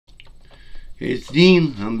Hey, it's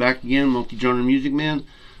Dean. I'm back again, multi-genre music man.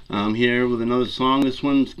 I'm here with another song. This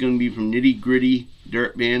one's going to be from Nitty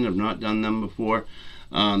Dirt Band. I've not done them before.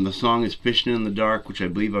 The song is Fishin' in the Dark, which I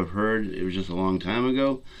believe I've heard. It was just a long time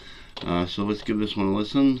ago. So let's give this one a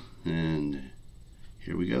listen, and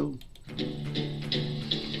here we go.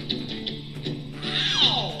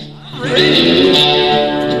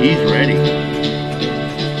 He's ready.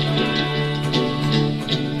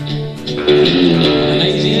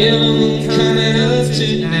 Lazy yellow moon coming up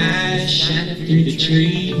tonight, shining through the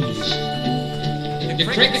trees. The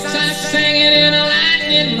crickets are singing and the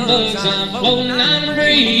lightning bugs are floating on the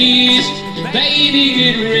breeze. Baby,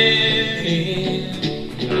 get ready.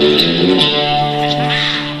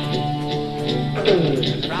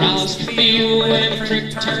 Across the field when the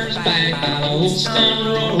creek turns back by the old stone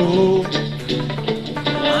road,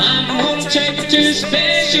 I'm gonna take you to a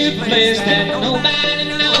special place that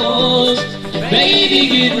nobody knows. Baby,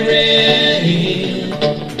 get ready. Ooh,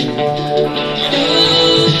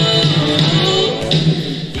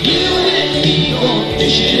 you and me going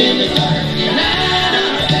fishing in the dark. Night on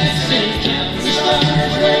our backs and counting the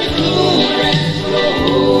stars where the cool grass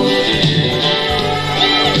grows.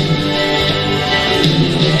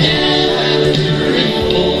 And by the river in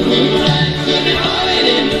full moonlight, we'll be falling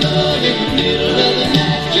in love in the middle of the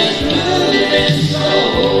night, just moving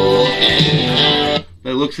slow.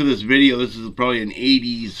 By the looks of this video, this is probably an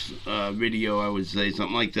 80s video, I would say,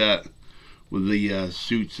 something like that, with the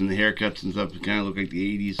suits and the haircuts and stuff. It kind of look like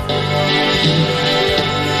the 80s. Stay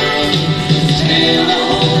the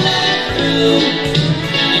whole night through.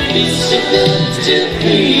 It feels so good to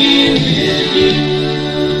be with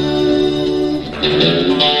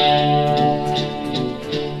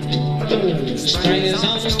you. Spring is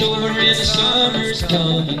almost over and the summer's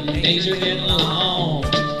coming. Days are getting long.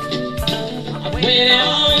 Waiting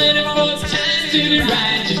on it for the time to be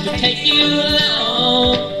right, just to take you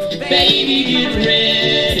along. Baby, get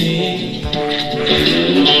ready.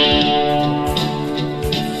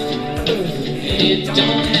 It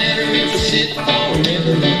don't matter if we sit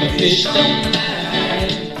forever and the fish don't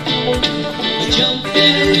bite. We jump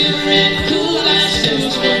in the river and cool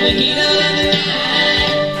ourselves from the heat of the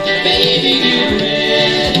night. Baby, get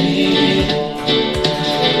ready.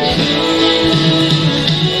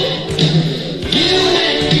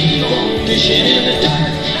 Fishin' in the dark.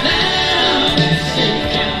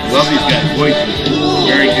 Love these guys' voices.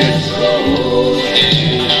 Very good.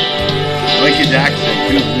 I like his accent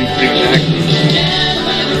too. He's big accent.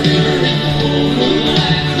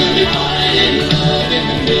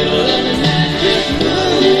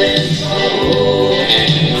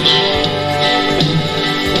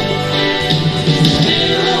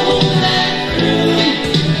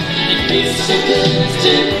 So good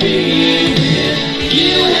to be with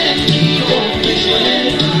you and me. Fishing in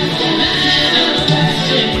the dark, night on the backs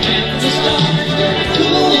and counting the stars where the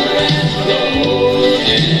cool grass grows.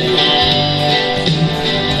 And by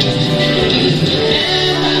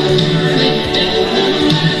the burning down the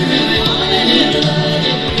moonlight, we'll be falling in love in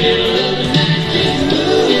the middle of the night, just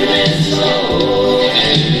moving slow.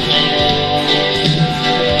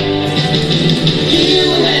 You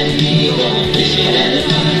and me going fishing in the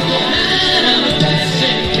dark, night on the backs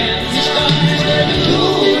and counting the stars where the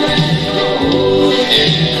cool grass grows.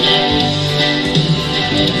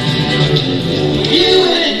 You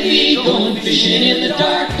and me going fishing in the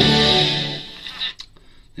dark.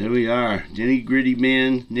 There we are. Nitty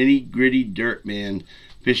Gritty Dirt Band,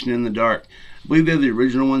 Fishin' in the Dark. I believe they're the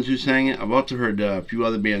original ones who sang it. I've also heard a few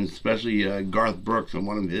other bands, especially Garth Brooks on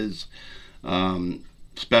one of his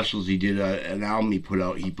specials. He did an album he put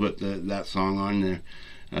out. He put that song on there.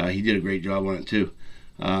 He did a great job on it too.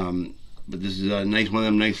 But this is a nice one of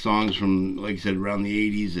them nice songs from, like I said, around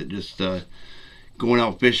the 80s. That just going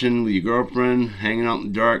out fishing with your girlfriend, hanging out in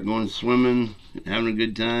the dark, going swimming, having a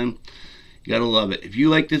good time. You gotta love it. If you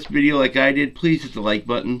like this video like I did, please hit the like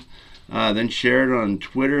button. Then share it on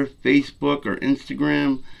Twitter, Facebook, or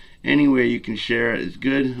Instagram. Anywhere you can share it is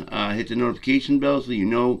good. Hit the notification bell so you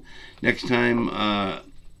know next time a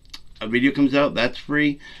video comes out. That's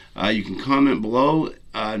free. You can comment below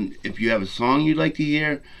if you have a song you'd like to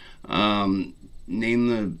hear. Name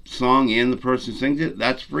the song and the person who sings it.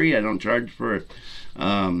 That's free. I don't charge for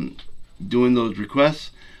doing those requests.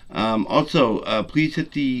 Also, please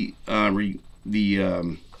hit the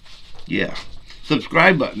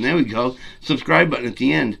subscribe button. There we go. Subscribe button at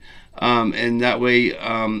the end. And that way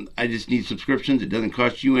I just need subscriptions. It doesn't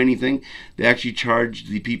cost you anything. They actually charge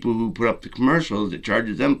the people who put up the commercials. It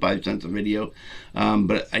charges them 5 cents a video,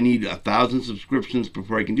 but I need 1,000 subscriptions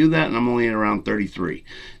before I can do that, and I'm only at around 33.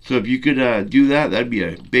 So if you could do that, that'd be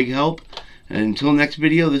a big help. And until next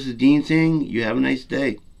video, this is Dean saying you have a nice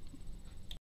day.